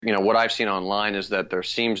what I've seen online is that there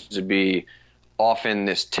seems to be often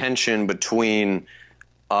this tension between,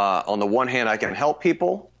 on the one hand, I can help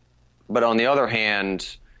people, but on the other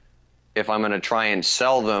hand, if I'm going to try and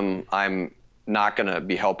sell them, I'm not going to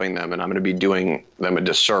be helping them, and I'm going to be doing them a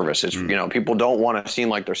disservice. It's, people don't want to seem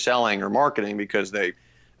like they're selling or marketing because they,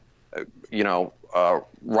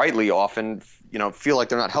 rightly often, feel like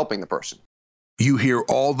they're not helping the person. You hear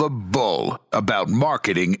all the bull about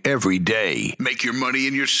marketing every day. Make your money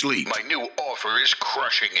in your sleep. My new offer is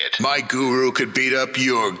crushing it. My guru could beat up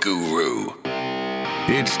your guru.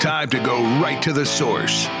 It's time to go right to the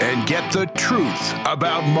source and get the truth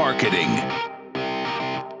about marketing.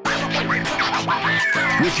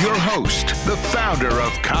 With your host, the founder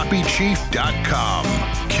of CopyChief.com,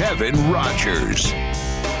 Kevin Rogers.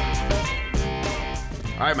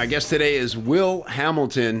 All right, my guest today is Will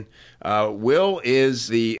Hamilton. Will is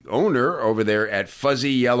the owner over there at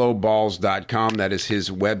FuzzyYellowBalls.com. That is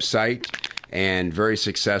his website, and very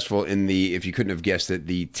successful in the, if you couldn't have guessed it,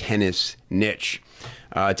 the tennis niche.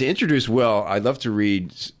 To introduce Will, I'd love to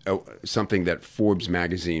read something that Forbes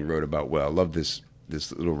magazine wrote about Will. I love this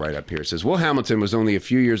little write-up here. It says, Will Hamilton was only a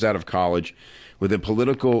few years out of college with a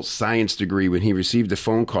political science degree when he received a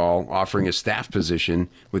phone call offering a staff position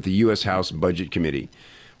with the U.S. House Budget Committee.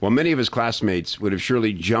 While many of his classmates would have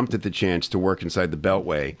surely jumped at the chance to work inside the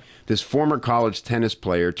Beltway, this former college tennis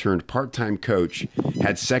player turned part-time coach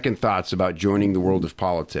had second thoughts about joining the world of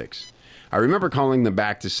politics. I remember calling them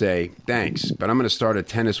back to say, thanks, but I'm going to start a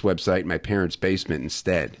tennis website in my parents' basement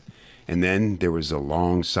instead. And then there was a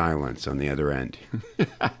long silence on the other end.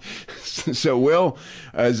 So, Will,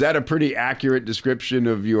 is that a pretty accurate description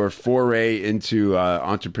of your foray into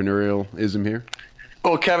entrepreneurialism here?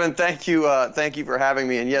 Well, Kevin, thank you for having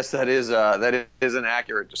me. And yes, that is an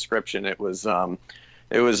accurate description. It was a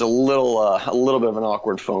little bit of an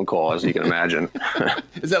awkward phone call, as you can imagine.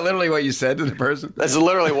 Is that literally what you said to the person? That's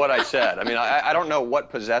literally what I said. I mean, I don't know what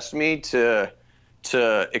possessed me to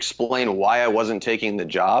explain why I wasn't taking the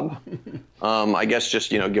job. I guess just,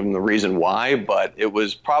 give them the reason why, but it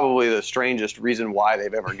was probably the strangest reason why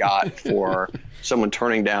they've ever got for someone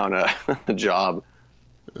turning down a job.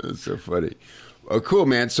 That's so funny. Oh, cool,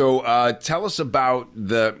 man. So tell us about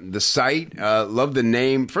the site. Love the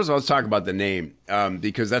name. First of all, let's talk about the name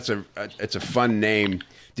because it's a fun name.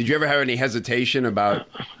 Did you ever have any hesitation about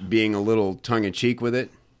being a little tongue-in-cheek with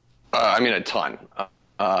it? A ton.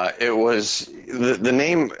 It was the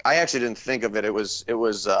name. I actually didn't think of it. It was.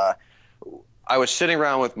 I was sitting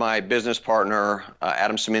around with my business partner,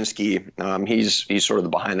 Adam Szyminski. He's sort of the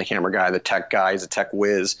behind the camera guy, the tech guy. He's a tech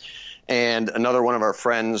whiz. And another one of our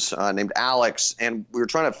friends named Alex, and we were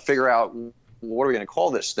trying to figure out what are we going to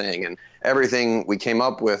call this thing, and everything we came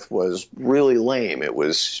up with was really lame. It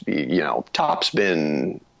was,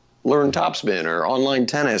 topspin, learn topspin, or online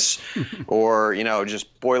tennis, or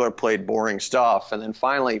just boilerplate, boring stuff. And then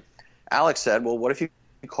finally, Alex said, "Well, what if you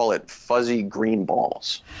call it fuzzy green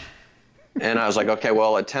balls?" And I was like, okay,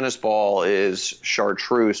 well, a tennis ball is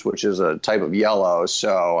chartreuse, which is a type of yellow.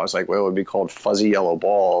 So I was like, well, it would be called Fuzzy Yellow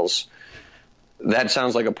Balls. That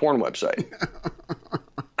sounds like a porn website.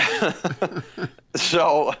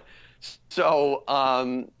 So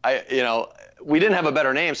we didn't have a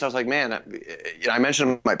better name. So I was like, man, I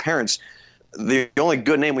mentioned to my parents, the only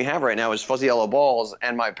good name we have right now is Fuzzy Yellow Balls.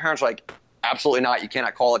 And my parents were like, absolutely not. You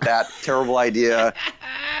cannot call it that. Terrible idea.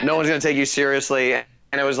 No one's going to take you seriously.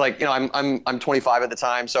 And it was like, I'm 25 at the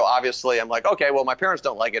time, so obviously I'm like, okay, well, my parents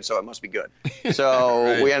don't like it, so it must be good. So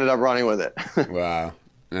right. We ended up running with it. Wow,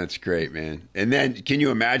 that's great, man. And then, can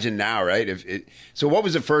you imagine now, right? So, what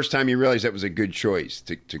was the first time you realized that was a good choice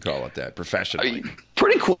to call it that professionally?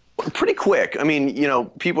 Pretty quick. I mean,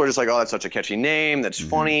 people are just like, oh, that's such a catchy name. That's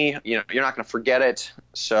funny. You're not going to forget it.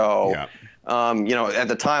 So. Yeah. At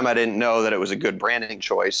the time I didn't know that it was a good branding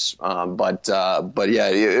choice. But yeah,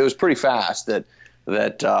 it was pretty fast that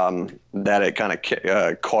it kind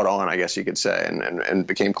of caught on, I guess you could say, and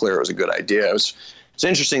became clear it was a good idea. It's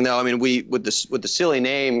interesting though. I mean, with the silly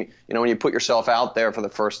name, when you put yourself out there for the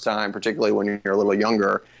first time, particularly when you're a little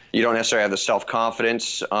younger, you don't necessarily have the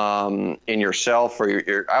self-confidence in yourself,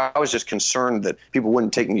 or I was just concerned that people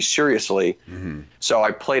wouldn't take me seriously. Mm-hmm. So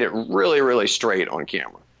I played it really, really straight on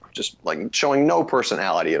camera. Just like showing no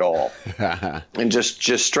personality at all, and just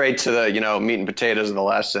straight to the meat and potatoes of the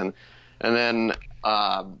lesson. And then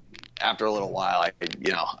after a little while, I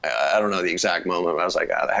don't know the exact moment, but I was like,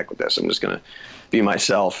 the heck with this. I'm just gonna be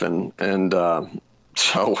myself, and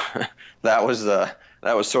so that was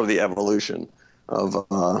sort of the evolution of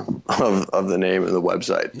the name of the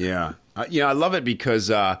website. Yeah, I love it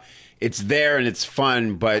because it's there and it's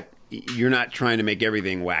fun, but you're not trying to make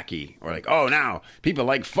everything wacky or like, oh, now people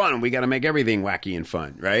like fun, we got to make everything wacky and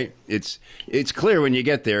fun, right? It's clear when you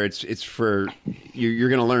get there, it's for you're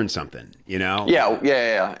going to learn something, you know?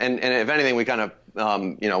 Yeah. And if anything, we kind of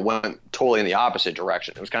went totally in the opposite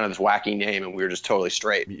direction. It was kind of this wacky name, and we were just totally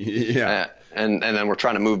straight. Yeah. And then we're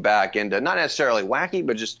trying to move back into not necessarily wacky,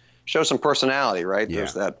 but just show some personality, right? Yeah.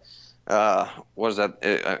 There's that. What is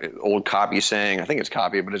that old copy saying? I think it's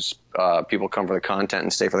copy, but it's people come for the content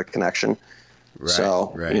and stay for the connection. Right,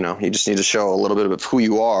 so right. You just need to show a little bit of who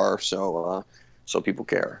you are, so people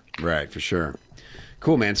care. Right, for sure.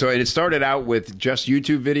 Cool, man. So it started out with just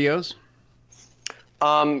YouTube videos.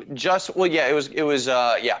 It was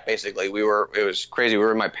basically it was crazy. We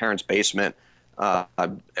were in my parents' basement,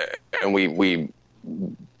 and we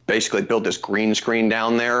basically built this green screen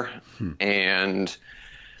down there, and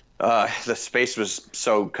the space was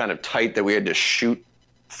so kind of tight that we had to shoot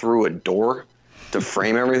through a door to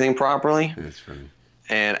frame everything properly. That's funny.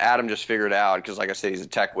 And Adam just figured out, because like I said, he's a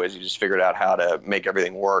tech whiz. He just figured out how to make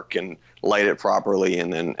everything work and light it properly,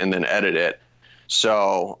 and then edit it.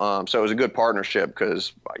 So it was a good partnership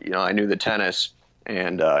because I knew the tennis,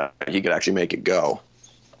 and he could actually make it go.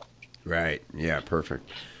 Right. Yeah. Perfect.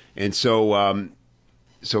 And so.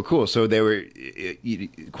 So cool. So they were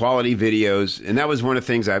quality videos, and that was one of the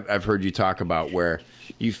things I've heard you talk about, where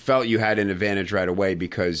you felt you had an advantage right away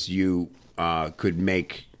because you could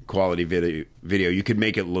make quality video. You could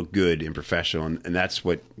make it look good and professional, and that's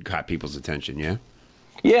what caught people's attention. Yeah.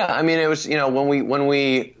 Yeah, I mean, it was when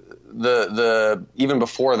we even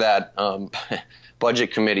before that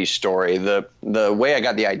budget committee story, the way I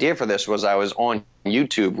got the idea for this was I was on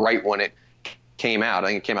YouTube right when it came out. I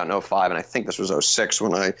think it came out in 2005, and I think this was 2006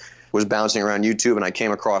 when I was bouncing around YouTube, and I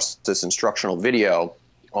came across this instructional video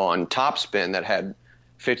on Topspin that had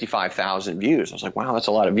 55,000 views. I was like, wow, that's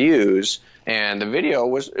a lot of views. And the video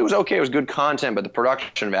was okay. It was good content, but the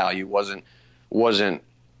production value wasn't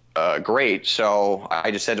great. So I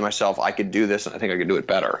just said to myself, I could do this, and I think I could do it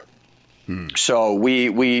better. So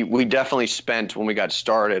we definitely spent, when we got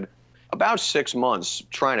started, about 6 months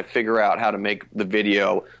trying to figure out how to make the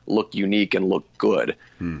video look unique and look good,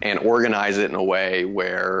 and organize it in a way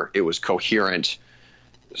where it was coherent.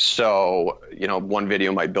 So, one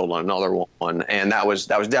video might build on another one. And that was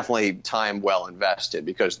definitely time well invested,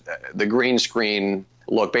 because the green screen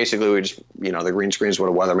look, basically we just, the green screen is what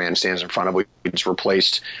a weatherman stands in front of. We just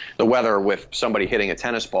replaced the weather with somebody hitting a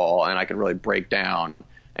tennis ball, and I could really break down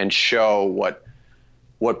and show what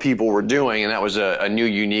people were doing, and that was a new,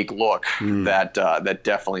 unique look that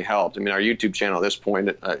definitely helped. I mean, our YouTube channel at this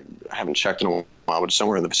point, I haven't checked in a while, but it's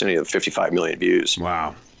somewhere in the vicinity of 55 million views.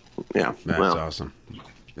 Wow. Yeah. That's awesome.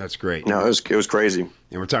 That's great. No, it was crazy.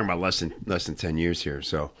 And we're talking about less than 10 years here.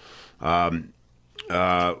 So, about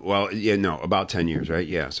 10 years, right?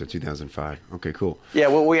 Yeah. So 2005. Okay, cool. Yeah.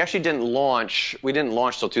 Well, we actually didn't launch. We didn't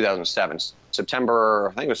launch till 2007. I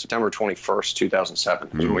think it was September 21st, 2007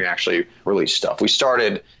 is when we actually released stuff. We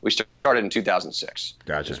started in 2006.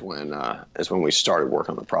 Gotcha. Is when we started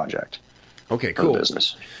working on the project. Okay, cool.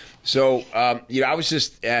 Business. So, I was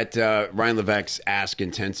just at Ryan Levesque's Ask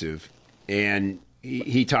Intensive, and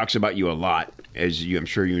he talks about you a lot, I'm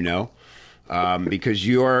sure you know, because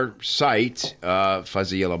your site,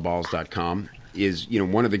 fuzzyyellowballs.com, is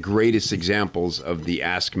one of the greatest examples of the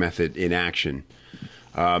Ask method in action.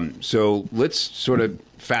 So let's sort of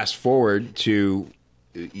fast forward to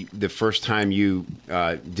the first time you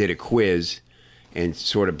did a quiz and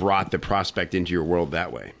sort of brought the prospect into your world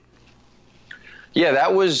that way. Yeah,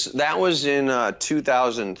 that was in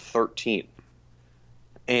 2013.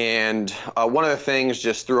 And one of the things,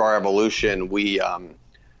 just through our evolution, the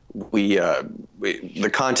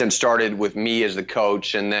content started with me as the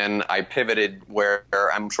coach, and then I pivoted where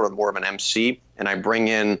I'm sort of more of an MC, and I bring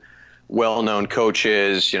in well-known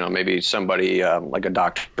coaches, maybe somebody like a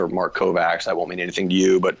Dr. Mark Kovacs. That won't mean anything to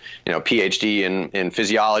you, but PhD in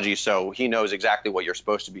physiology, so he knows exactly what you're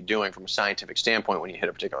supposed to be doing from a scientific standpoint when you hit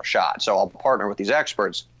a particular shot. So I'll partner with these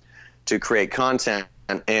experts to create content,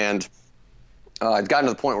 and I've gotten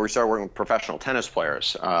to the point where we started working with professional tennis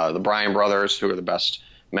players, the Bryan brothers, who are the best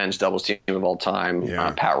men's doubles team of all time.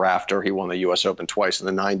 Yeah. Pat Rafter, he won the U.S. Open twice in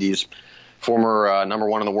the 90s. Former number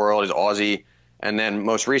one in the world, he's Aussie. And then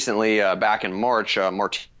most recently, back in March,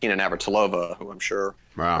 Martina Navratilova, who I'm sure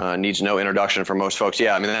needs no introduction for most folks.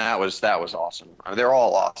 Yeah, I mean, that was awesome. I mean, they're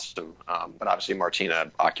all awesome, but obviously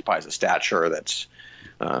Martina occupies a stature that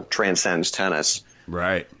transcends tennis.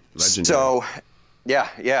 Right, legendary. So,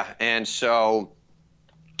 yeah, and so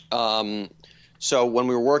when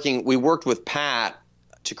we worked with Pat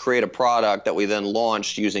to create a product that we then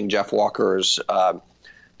launched using Jeff Walker's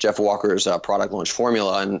Jeff Walker's product launch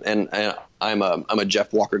formula, and I'm a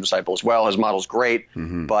Jeff Walker disciple as well. His model's great,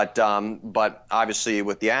 but obviously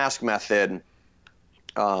with the Ask method,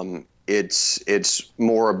 it's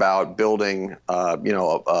more about building,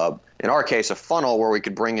 in our case, a funnel where we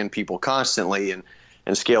could bring in people constantly and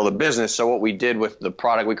scale the business. So what we did with the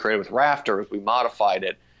product we created with Rafter is we modified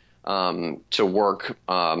it to work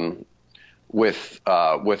with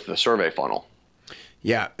the survey funnel.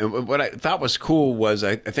 Yeah, and what I thought was cool was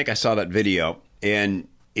I think I saw that video, and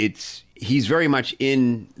he's very much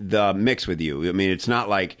in the mix with you. I mean, it's not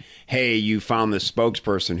like, hey, you found the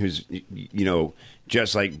spokesperson who's,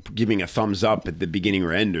 just like giving a thumbs up at the beginning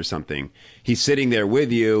or end or something. He's sitting there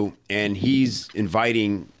with you, and he's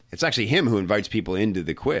inviting. It's actually him who invites people into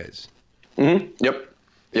the quiz. Mm-hmm.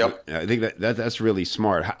 Yep. I think that's really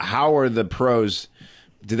smart. How are the pros?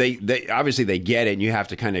 Do they obviously they get it, and you have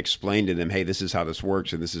to kind of explain to them, hey, this is how this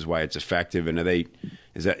works, and this is why it's effective. And they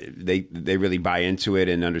really buy into it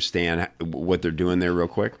and understand what they're doing there real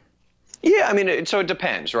quick? Yeah, I mean, so it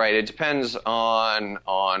depends, right? It depends on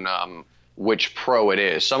which pro it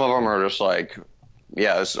is. Some of them are just like,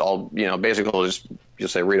 yeah, it's all, basically they'll just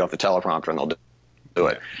say read off the teleprompter and they'll do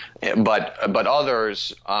it. But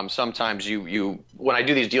others, sometimes you when I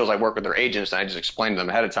do these deals, I work with their agents and I just explain to them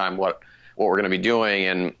ahead of time what we're going to be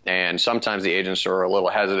doing, and sometimes the agents are a little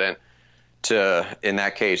hesitant to, in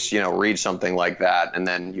that case, read something like that, and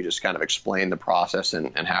then you just kind of explain the process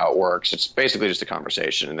and how it works. It's basically just a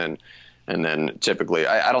conversation, and then typically,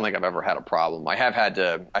 I don't think I've ever had a problem. I have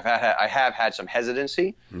had some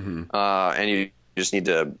hesitancy, and you just need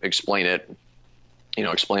to explain it,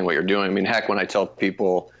 explain what you're doing. I mean, heck, when I tell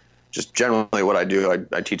people just generally what I do,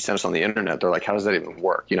 I teach tennis on the internet. They're like, how does that even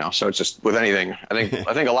work? So it's just with anything. I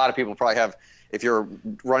think a lot of people probably have, if you're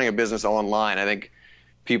running a business online, I think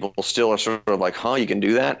people still are sort of like, huh, you can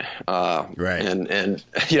do that? Right. And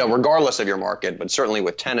regardless of your market, but certainly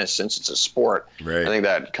with tennis, since it's a sport, right. I think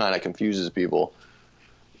that kind of confuses people.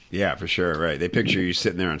 Yeah, for sure. Right. They picture you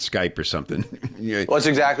sitting there on Skype or something. Well, that's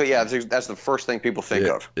exactly, that's the first thing people think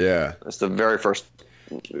of. Yeah. That's the very first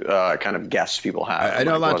kind of guess people have. I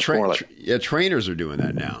know a lot of trainers are doing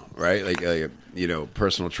that now, right? Like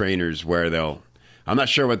personal trainers where I'm not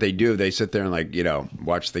sure what they do. They sit there and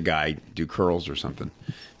watch the guy do curls or something.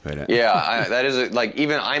 But, that is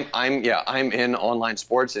even I'm in online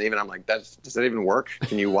sports, and even I'm like, does that even work?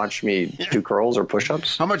 Can you watch me do curls or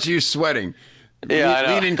push-ups? How much are you sweating?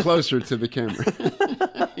 Yeah, lean in closer to the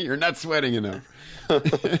camera. You're not sweating enough.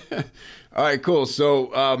 All right, cool. So,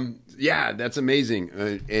 that's amazing.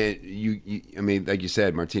 I mean, like you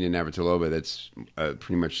said, Martina Navratilova, that's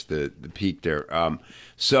pretty much the peak there. But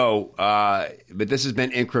this has been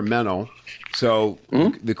incremental. So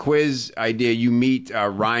the quiz idea, you meet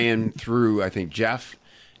Ryan through, I think, Jeff.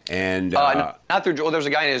 And not through. Well, there's a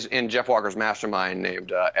guy in Jeff Walker's mastermind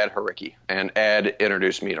named Ed Haricki, and Ed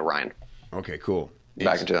introduced me to Ryan. Okay, cool.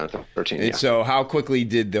 Back in 2013. And so how quickly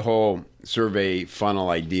did the whole survey funnel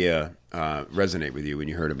idea resonate with you when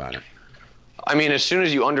you heard about it? I mean, as soon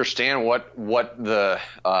as you understand what the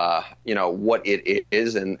what it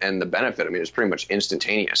is and the benefit, I mean, it's pretty much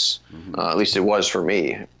instantaneous. At least it was for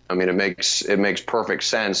me. I mean, it makes perfect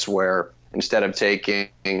sense where instead of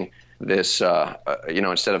taking this,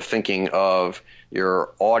 instead of thinking of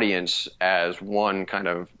your audience as one kind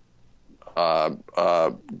of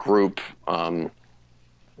group.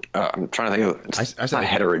 I'm trying to think of it's not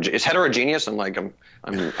heterogeneous. It's heterogeneous. I'm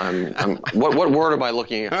what word am I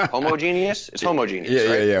looking at? Homogeneous? It's homogeneous.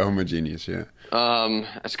 Yeah, right? yeah, homogeneous. Yeah.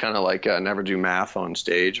 It's kind of like never do math on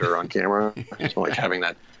stage or on camera. It's like having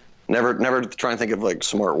that. Never try and think of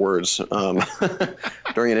smart words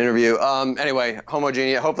during an interview. Anyway,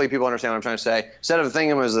 homogeneous. Hopefully, people understand what I'm trying to say. Instead of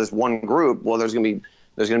thinking of them as this one group, well, there's going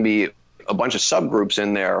to be a bunch of subgroups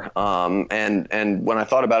in there. And when I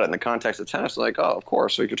thought about it in the context of tennis, like, oh, of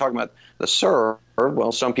course. So if you're talking about the serve,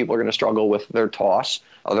 well, some people are going to struggle with their toss.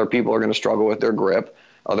 Other people are going to struggle with their grip.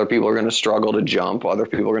 Other people are going to struggle to jump. Other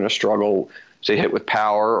people are going to struggle to hit with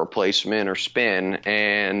power or placement or spin.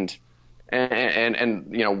 And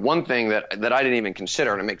one thing that I didn't even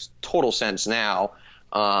consider, and it makes total sense now,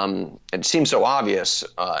 it seems so obvious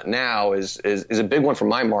now, is a big one for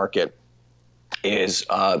my market, is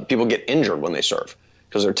people get injured when they serve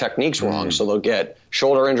because their technique's wrong. So they'll get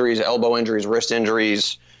shoulder injuries, elbow injuries, wrist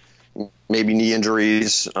injuries, maybe knee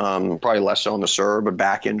injuries, probably less so on the serve, but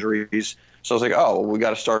back injuries. So I was like, oh, we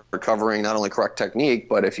got to start recovering not only correct technique,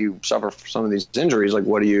 but if you suffer from some of these injuries, like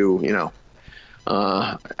what do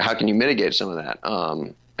how can you mitigate some of that?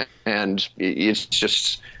 And it's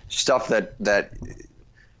just stuff that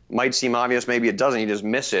might seem obvious, maybe it doesn't. You just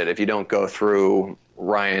miss it if you don't go through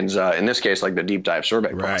Ryan's, in this case, like the deep dive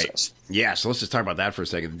survey process. Yeah, so let's just talk about that for a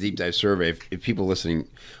second. The deep dive survey, if people listening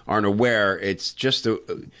aren't aware, it's just you're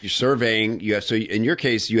surveying. So in your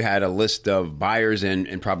case, you had a list of buyers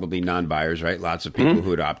and probably non-buyers, right? Lots of people who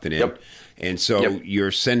had opted in. Yep. And so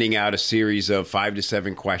you're sending out a series of 5 to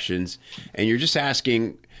 7 questions, and you're just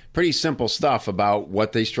asking pretty simple stuff about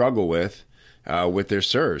what they struggle with their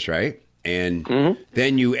serves, right? And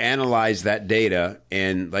then you analyze that data,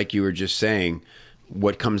 and like you were just saying,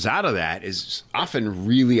 what comes out of that is often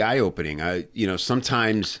really eye-opening.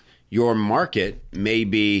 Sometimes your market may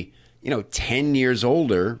be, 10 years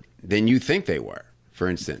older than you think they were, for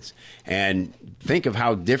instance. And think of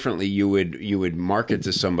how differently you would market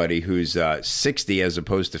to somebody who's 60 as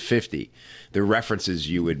opposed to 50. The references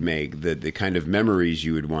you would make, the kind of memories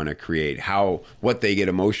you would want to create, what they get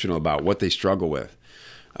emotional about, what they struggle with.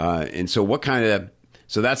 And so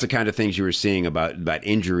so that's the kind of things you were seeing about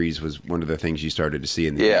injuries was one of the things you started to see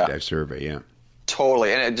in the deep dive survey. Yeah,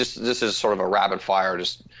 totally. And this is sort of a rapid fire,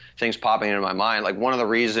 just things popping into my mind. Like one of the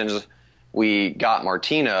reasons we got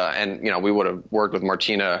Martina, and we would have worked with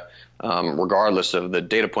Martina regardless of the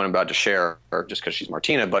data point I'm about to share, or just because she's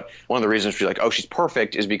Martina. But one of the reasons we're like, oh, she's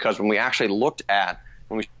perfect, is because when we started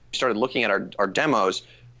looking at our demos,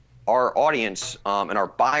 our audience and our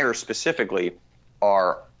buyers specifically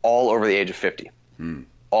are all over the age of 50.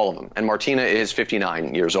 All of them. And Martina is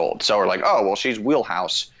 59 years old. So we're like, oh, well, she's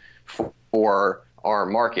wheelhouse for our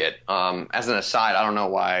market. As an aside, I don't know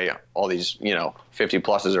why all these, 50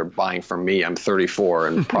 pluses are buying from me. I'm 34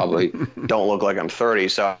 and probably don't look like I'm 30.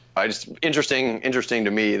 So interesting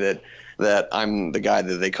to me that I'm the guy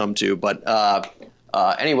that they come to. But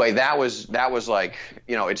anyway, that was like,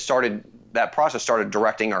 that process started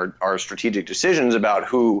directing our strategic decisions about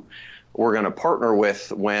who we're going to partner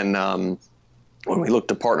with when we look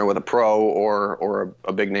to partner with a pro or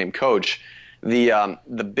a big name coach.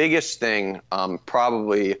 The biggest thing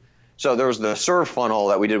probably, so there was the serve funnel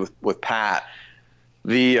that we did with Pat.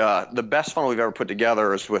 The best funnel we've ever put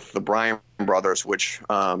together is with the Bryan brothers, which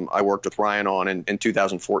I worked with Ryan on in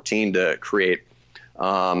 2014 to create.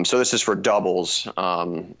 So this is for doubles,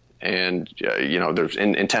 and there's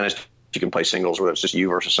in tennis you can play singles where it's just you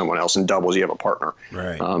versus someone else. In doubles you have a partner.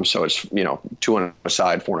 Right. So it's 2 on a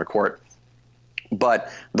side, 4 on a court.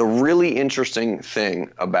 But the really interesting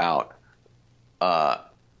thing about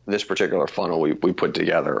this particular funnel we put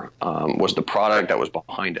together was the product that was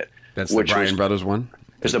behind it. That's the Bryan Brothers one?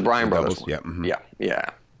 It's the Bryan Brothers one. Yeah. Mm-hmm. Yeah.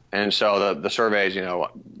 And so the surveys,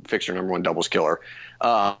 fix your number one doubles killer.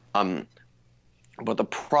 But the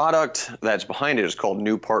product that's behind it is called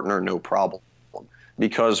New Partner, No Problem.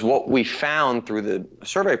 Because what we found through the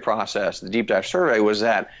survey process, the deep dive survey, was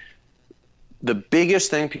that the biggest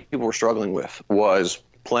thing people were struggling with was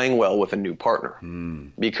playing well with a new partner.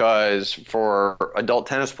 Because for adult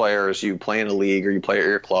tennis players, you play in a league or you play at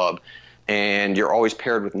your club, and you're always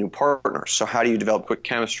paired with new partners. So how do you develop quick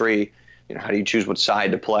chemistry? How do you choose what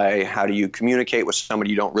side to play? How do you communicate with somebody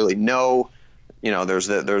you don't really know? There's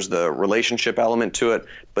the relationship element to it.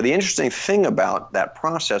 But the interesting thing about that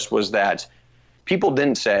process was that people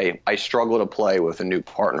didn't say, I struggle to play with a new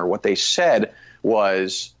partner. What they said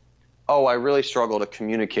was, oh, I really struggle to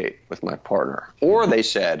communicate with my partner. Or they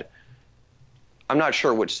said, I'm not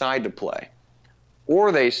sure which side to play.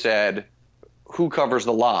 Or they said, who covers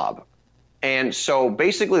the lob? And so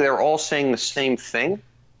basically they're all saying the same thing.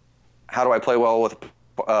 How do I play well with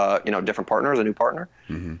different partners, a new partner?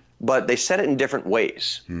 Mm-hmm. But they said it in different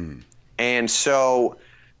ways. And so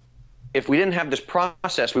if we didn't have this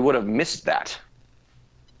process, we would have missed that.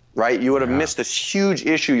 Right? You would have missed this huge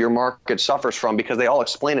issue your market suffers from because they all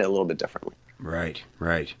explain it a little bit differently. Right.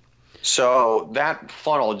 So that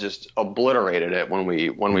funnel just obliterated it when we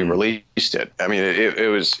released it. I mean,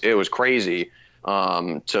 it was crazy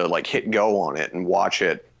to like hit go on it and watch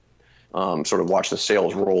it, sort of watch the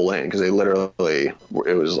sales roll in, because it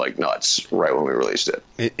was like nuts right when we released it.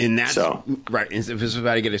 And that's right. And this is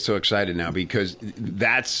why I get so excited now, because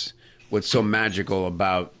that's what's so magical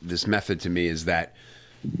about this method to me, is that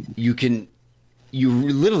you're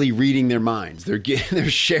literally reading their minds. They're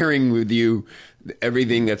sharing with you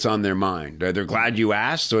everything that's on their mind. They're glad you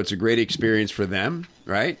asked, so it's a great experience for them,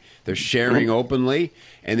 right? They're sharing openly,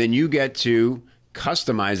 and then you get to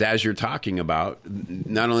customize, as you're talking about,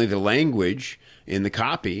 not only the language in the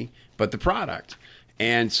copy, but the product.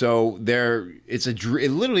 And so it's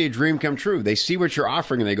literally a dream come true. They see what you're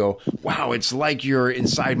offering and they go, wow, it's like you're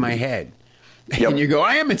inside my head. Yep. And you go,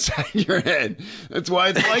 I am inside your head. That's why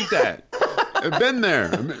it's like that. I've been there.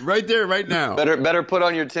 I'm right there, right now. Better put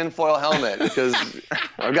on your tinfoil helmet, because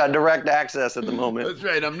I've got direct access at the moment. That's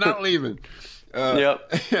right. I'm not leaving.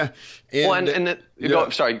 Yep.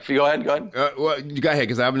 Sorry, go ahead. Go ahead. Well, go ahead,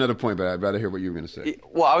 because I have another point, but I'd rather hear what you were going to say.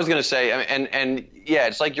 Well, I was going to say, and yeah,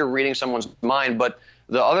 it's like you're reading someone's mind. But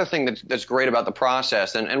the other thing that's great about the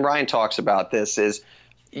process, and Ryan talks about this, is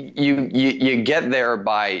you get there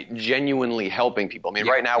by genuinely helping people. I mean,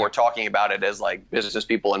 right now we're talking about it as like business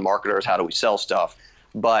people and marketers. How do we sell stuff?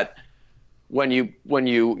 But when you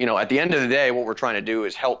at the end of the day, what we're trying to do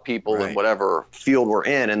is help people in whatever field we're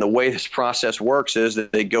in. And the way this process works is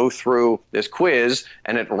that they go through this quiz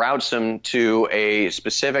and it routes them to a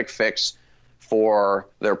specific fix for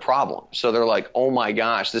their problem. So they're like, oh my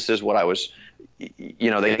gosh, this is what I was, they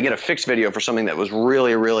get a fix video for something that was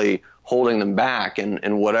really, really holding them back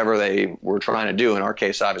and whatever they were trying to do. In our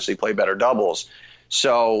case, obviously play better doubles.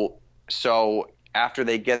 So after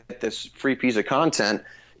they get this free piece of content,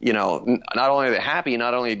 not only are they happy,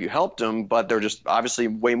 not only have you helped them, but they're just obviously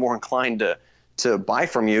way more inclined to buy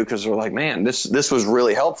from you because they're like, man, this was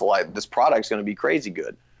really helpful. This product's going to be crazy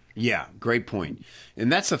good. Yeah, great point.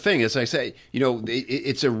 And that's the thing, as I say,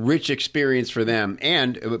 it's a rich experience for them.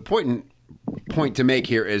 And a point to make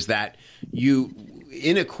here is that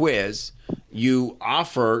in a quiz, you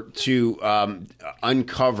offer to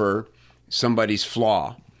uncover somebody's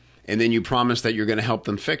flaw. And then you promise that you're going to help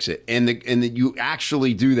them fix it. And that you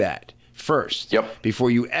actually do that first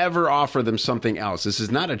before you ever offer them something else. This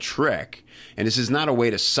is not a trick, and this is not a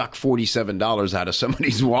way to suck $47 out of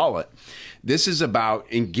somebody's wallet. This is about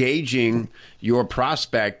engaging your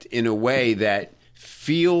prospect in a way that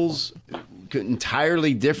feels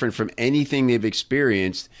entirely different from anything they've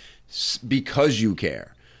experienced because you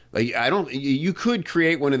care. Like you could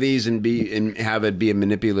create one of these and have it be a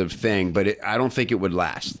manipulative thing, but I don't think it would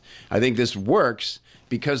last. I think this works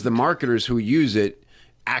because the marketers who use it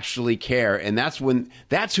actually care, and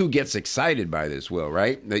that's who gets excited by this, Will,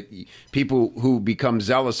 right? Like people who become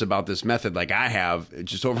zealous about this method, like I have,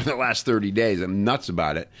 just over the last 30 days. I'm nuts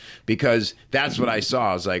about it because that's what I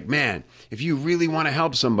saw. I was like, man, if you really want to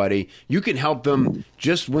help somebody, you can help them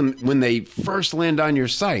just when they first land on your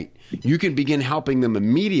site. You can begin helping them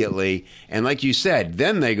immediately. And like you said,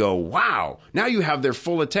 then they go, wow, now you have their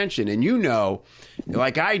full attention. And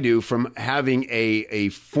like I do from having a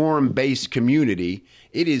forum-based community,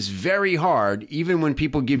 it is very hard, even when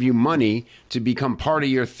people give you money to become part of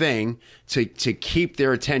your thing, to keep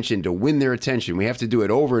their attention, to win their attention. We have to do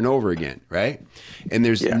it over and over again, right? And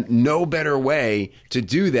there's no better way to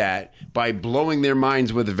do that by blowing their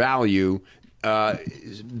minds with value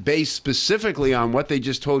based specifically on what they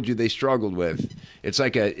just told you they struggled with. It's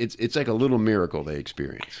like a little miracle they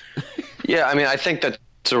experience. Yeah, I mean, I think that's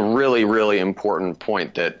a really, really important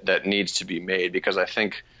point that needs to be made, because I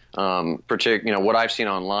think what I've seen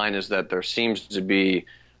online is that there seems to be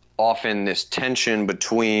often this tension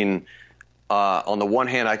between on the one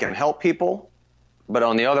hand I can help people, but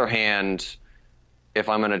on the other hand, if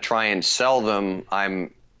I'm going to try and sell them,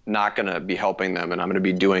 I'm not going to be helping them, and I'm going to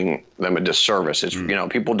be doing them a disservice. It's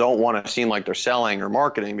people don't want to seem like they're selling or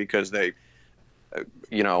marketing because they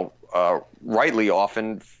rightly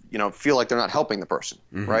often feel like they're not helping the person,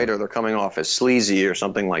 right? Or they're coming off as sleazy or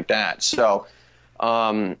something like that. So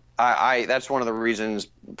I that's one of the reasons,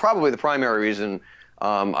 probably the primary reason,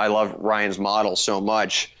 I love Ryan's model so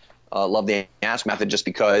much. Love the Ask method, just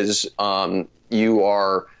because you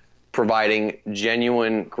are providing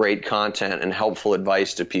genuine, great content and helpful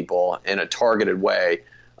advice to people in a targeted way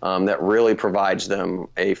that really provides them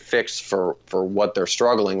a fix for what they're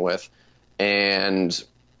struggling with. And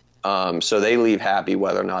so they leave happy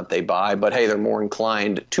whether or not they buy. But, hey, they're more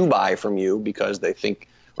inclined to buy from you because they think,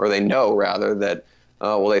 or they know rather, that,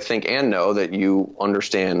 they think and know that you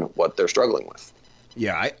understand what they're struggling with.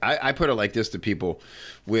 Yeah, I put it like this to people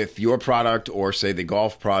with your product or, say, the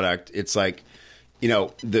golf product. It's like,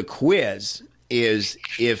 the quiz is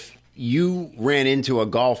if you ran into a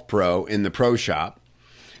golf pro in the pro shop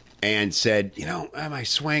and said, my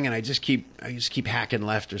swing, and I just keep hacking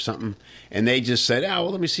left or something, and they just said,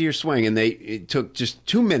 let me see your swing, and it took just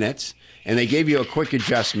 2 minutes, and they gave you a quick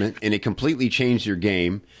adjustment, and it completely changed your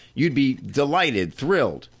game, you'd be delighted,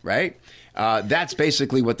 thrilled, right? That's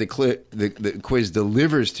basically what the quiz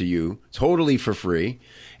delivers to you, totally for free,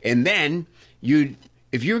 and then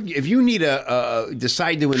if you need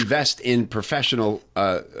decide to invest in professional,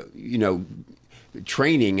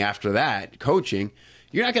 training after that, coaching,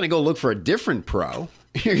 you're not going to go look for a different pro.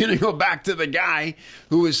 You're going to go back to the guy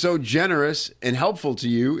who was so generous and helpful to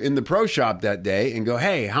you in the pro shop that day and go,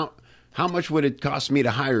 hey, how much would it cost me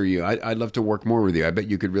to hire you? I'd love to work more with you. I bet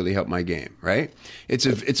you could really help my game, right? It's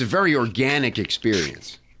a very organic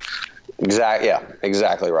experience. Exactly. Yeah,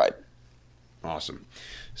 exactly right. Awesome.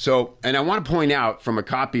 So, and I want to point out from a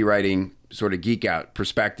copywriting sort of geek out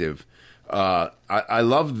perspective, I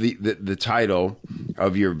love the title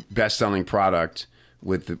of your best-selling product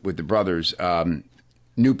with the brothers,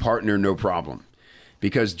 New Partner, No Problem.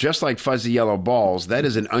 Because just like Fuzzy Yellow Balls, that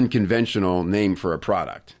is an unconventional name for a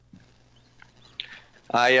product.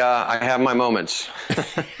 I have my moments.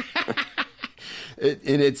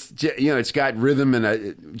 It's got rhythm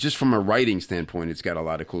and just from a writing standpoint, it's got a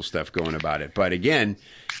lot of cool stuff going about it. But again,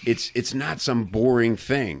 it's not some boring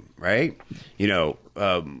thing, right?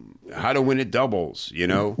 How to win at doubles,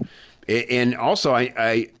 and also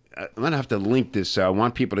I'm gonna have to link this. I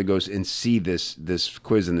want people to go and see this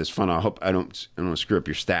quiz and this fun. I hope I don't screw up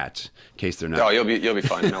your stats in case they're not. Oh, you'll be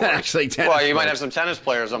fine. No worries. Actually, might have some tennis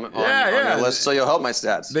players on your list, so you'll help my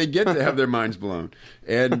stats. They get to have their minds blown,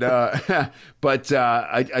 and but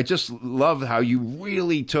I just love how you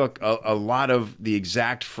really took a lot of the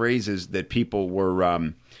exact phrases that people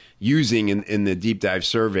were using in the deep dive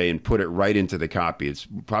survey and put it right into the copy. It's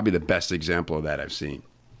probably the best example of that I've seen.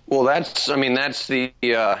 Well, that's the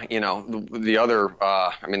the other.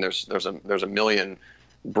 There's a million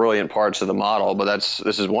brilliant parts of the model, but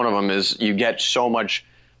this is one of them. Is you get so much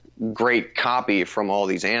great copy from all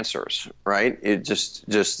these answers, right? It just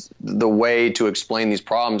the way to explain these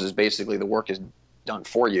problems is basically the work is done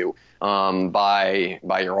for you by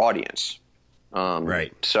your audience.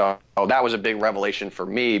 Right. So that was a big revelation for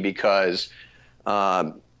me because,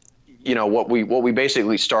 what we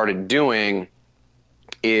basically started doing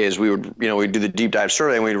is we'd do the deep dive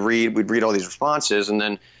survey and we'd read all these responses, and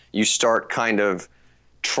then you start kind of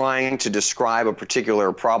trying to describe a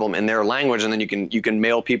particular problem in their language, and then you can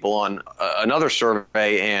mail people on another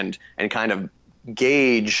survey and kind of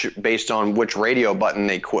gauge based on which radio button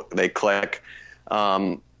they click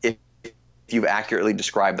if you've accurately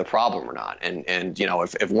described the problem or not. And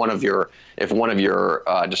if one of your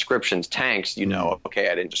descriptions tanks,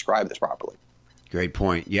 okay, I didn't describe this properly. Great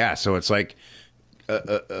point. Yeah, so it's like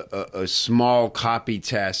a small copy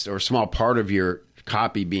test or a small part of your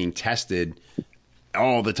copy being tested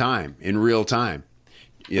all the time in real time.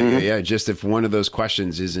 Yeah, just if one of those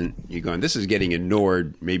questions isn't, you're going, this is getting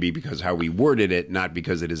ignored maybe because how we worded it, not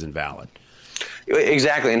because it isn't valid.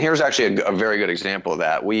 Exactly. And here's actually a very good example of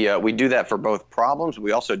that. We do that for both problems.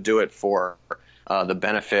 We also do it for the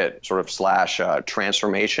benefit sort of /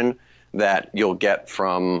 transformation that you'll get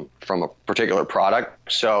from a particular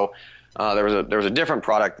product. So there was a different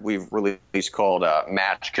product we've released called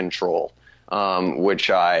Match Control, which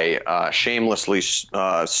I shamelessly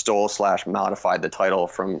stole / modified the title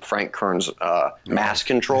from Frank Kern's Mass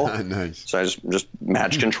Control. Nice. So I just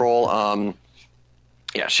Match Control.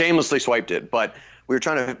 Shamelessly swiped it, but we were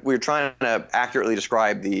trying to accurately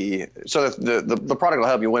describe the product will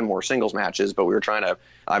help you win more singles matches, but we were trying to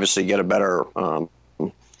obviously get a better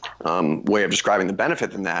way of describing the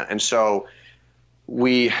benefit than that, and so.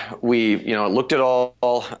 We looked at all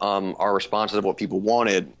our responses of what people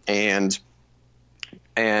wanted and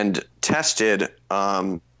tested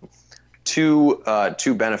two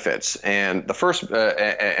benefits. And the first and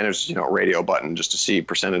it was radio button just to see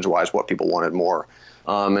percentage wise what people wanted more.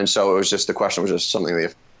 And so it was just the question was just something to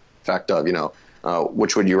the effect of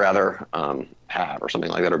which would you rather have or something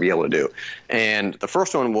like that or be able to do. And the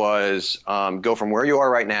first one was go from where you are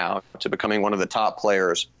right now to becoming one of the top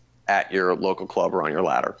players at your local club or on your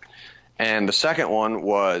ladder. And the second one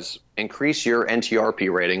was increase your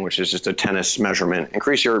NTRP rating, which is just a tennis measurement.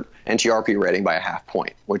 Increase your NTRP rating by a half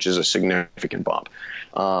point, which is a significant bump.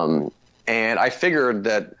 And I figured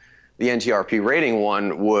that the NTRP rating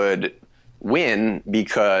one would win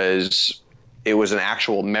because it was an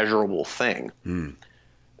actual measurable thing.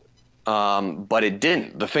 But it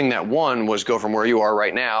didn't. The thing that won was go from where you are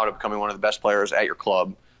right now to becoming one of the best players at your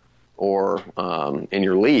club or in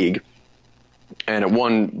your league, and it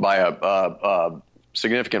won by a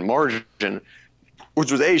significant margin,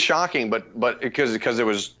 which was shocking, but because it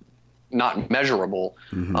was not measurable.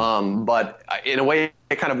 But in a way,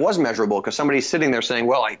 it kind of was measurable because somebody's sitting there saying,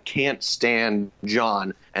 "Well, I can't stand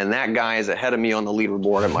John, and that guy is ahead of me on the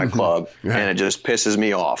leaderboard at my club, Right. and it just pisses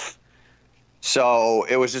me off." So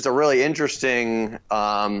it was just a really interesting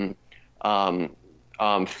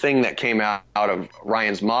thing that came out of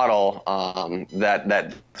Ryan's model,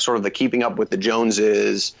 that sort of the keeping up with the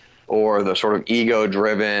Joneses or the sort of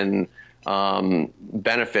ego-driven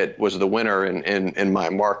benefit was the winner in my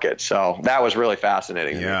market. So that was really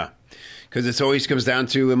fascinating. Yeah, because it always comes down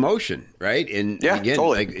to emotion, right? And again,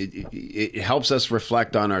 totally. like it helps us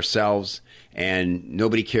reflect on ourselves, and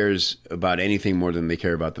nobody cares about anything more than they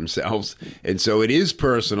care about themselves. And so it is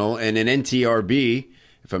personal, and an NTRB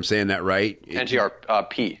if I'm saying that right.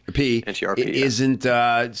 NTRP. NTRP isn't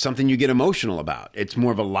something you get emotional about. It's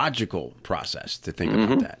more of a logical process to think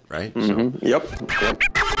about that, right? So. Yep.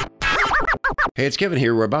 Hey, it's Kevin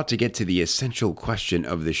here. We're about to get to the essential question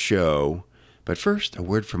of the show. But first, a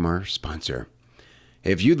word from our sponsor.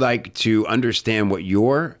 If you'd like to understand what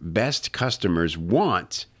your best customers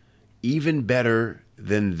want, even better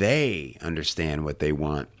than they understand what they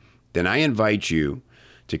want, then I invite you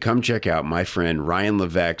to come check out my friend Ryan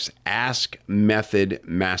Levesque's Ask Method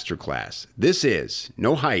Masterclass. This is,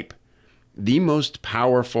 no hype, the most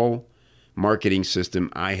powerful marketing system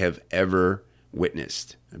I have ever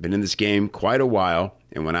witnessed. I've been in this game quite a while,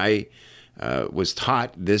 and when I was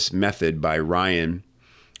taught this method by Ryan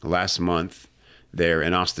last month there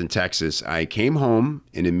in Austin, Texas, I came home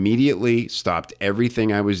and immediately stopped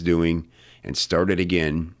everything I was doing and started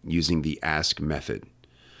again using the Ask method.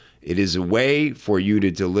 It is a way for you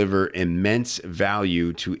to deliver immense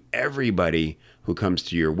value to everybody who comes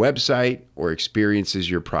to your website or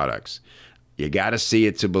experiences your products. You got to see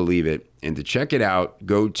it to believe it. And to check it out,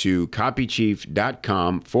 go to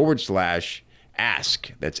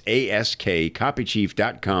copychief.com/ask. That's ASK,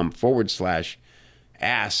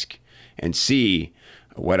 copychief.com/ask, and see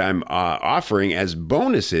what I'm offering as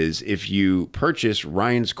bonuses if you purchase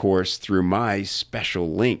Ryan's course through my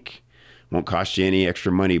special link. Won't cost you any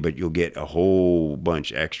extra money, but you'll get a whole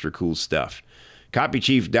bunch extra cool stuff.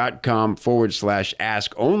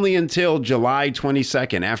 Copychief.com/ask only until July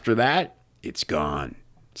 22nd. After that, it's gone.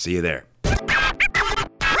 See you there.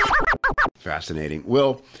 Fascinating.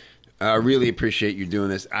 Will, I really appreciate you doing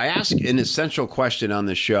this. I asked an essential question on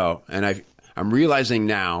the show, and I'm realizing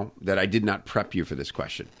now that I did not prep you for this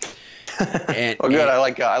question. And, oh, good. I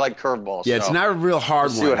like curveballs. Yeah, so it's not a real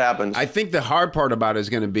hard one. See what happens. I think the hard part about it is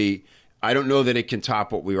going to be, I don't know that it can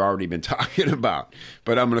top what we've already been talking about,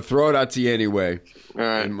 but I'm going to throw it out to you anyway, all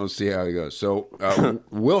right, and we'll see how it goes. So,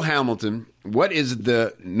 Will Hamilton, what is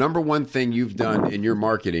the number one thing you've done in your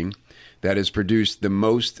marketing that has produced the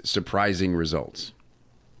most surprising results?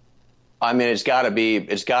 I mean, it's got to be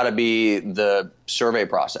the survey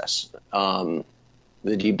process, the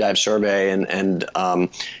deep dive survey, and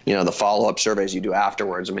the follow up surveys you do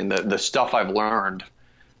afterwards. I mean, the stuff I've learned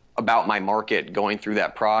about my market going through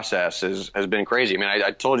that process has been crazy. I mean,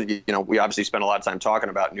 I told you, we obviously spent a lot of time talking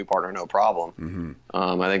about New Partner, No Problem.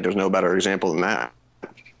 Mm-hmm. I think there's no better example than that.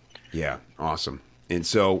 Yeah, awesome. And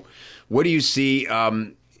so what do you see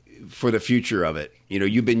for the future of it?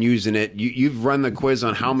 You've been using it. You've run the quiz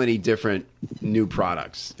on how many different new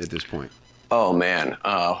products at this point? Oh, man.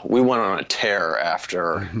 We went on a tear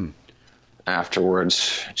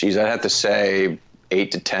afterwards. Geez, I'd have to say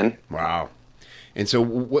 8 to 10. Wow. And so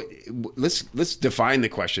let's define the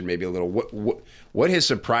question maybe a little. What has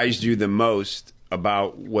surprised you the most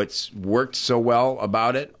about what's worked so well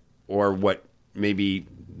about it, or what maybe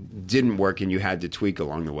didn't work and you had to tweak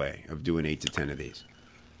along the way of doing 8 to 10 of these?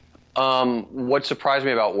 What surprised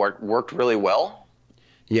me about what worked really well?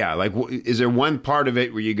 Yeah, like is there one part of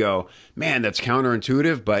it where you go, man, that's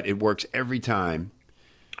counterintuitive, but it works every time?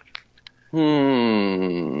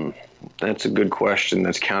 That's a good question.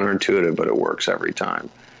 That's counterintuitive, but it works every time.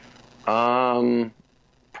 Probably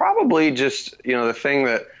just, the thing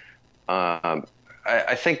that I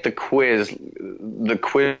think the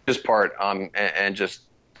quiz part and just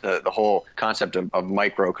the whole concept of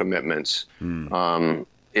micro commitments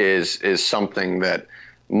is something that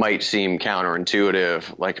might seem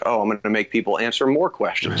counterintuitive. Like, oh, I'm going to make people answer more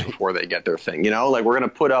questions before they get their thing. Like we're going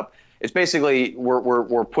to put up. It's basically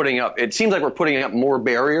we're putting up. It seems like we're putting up more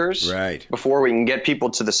barriers before we can get people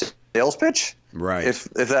to the sales pitch. Right. If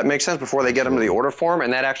that makes sense, before they get them to the order form,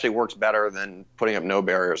 and that actually works better than putting up no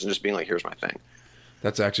barriers and just being like, "Here's my thing."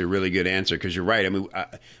 That's actually a really good answer, because you're right. I mean,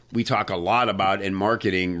 we talk a lot about in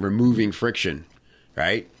marketing removing friction,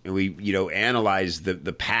 right? And we analyze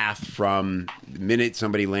the path from the minute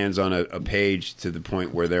somebody lands on a page to the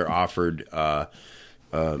point where they're offered a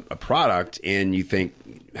product, and you think,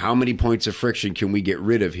 how many points of friction can we get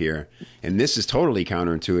rid of here? And this is totally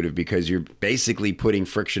counterintuitive, because you're basically putting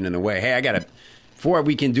friction in the way. Hey, before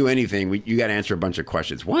we can do anything, you got to answer a bunch of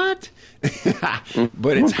questions. What?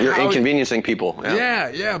 But it's you're inconveniencing people.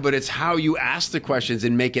 Yeah, but it's how you ask the questions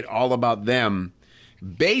and make it all about them,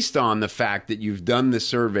 based on the fact that you've done the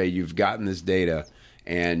survey, you've gotten this data,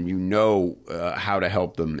 and how to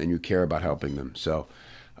help them, and you care about helping them. So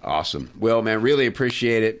awesome. Well, man, really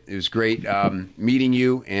appreciate it. It was great meeting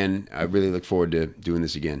you, and I really look forward to doing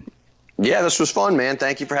this again. Yeah, this was fun, man.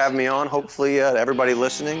 Thank you for having me on. Hopefully, everybody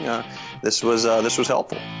listening, this was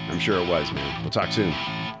helpful. I'm sure it was, man. We'll talk soon.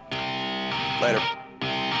 Later.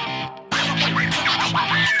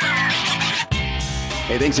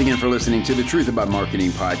 Hey, thanks again for listening to the Truth About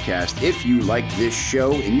Marketing podcast. If you like this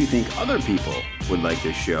show and you think other people would like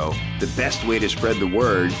this show, the best way to spread the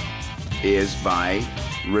word is by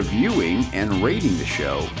reviewing and rating the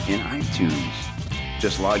show in iTunes.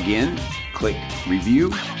 Just log in, click review,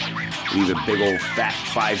 leave a big old fat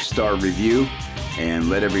 5-star review, and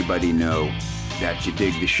let everybody know that you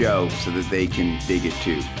dig the show so that they can dig it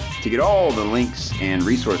too. To get all the links and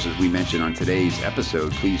resources we mentioned on today's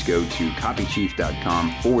episode, please go to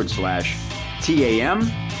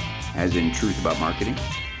copychief.com/TAM, as in Truth About Marketing.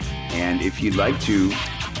 And if you'd like to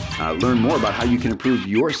learn more about how you can improve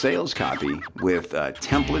your sales copy with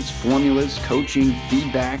templates, formulas, coaching,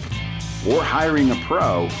 feedback, or hiring a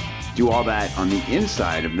pro, do all that on the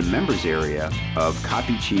inside of the members area of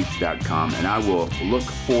copychief.com. And I will look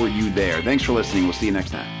for you there. Thanks for listening. We'll see you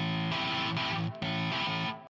next time.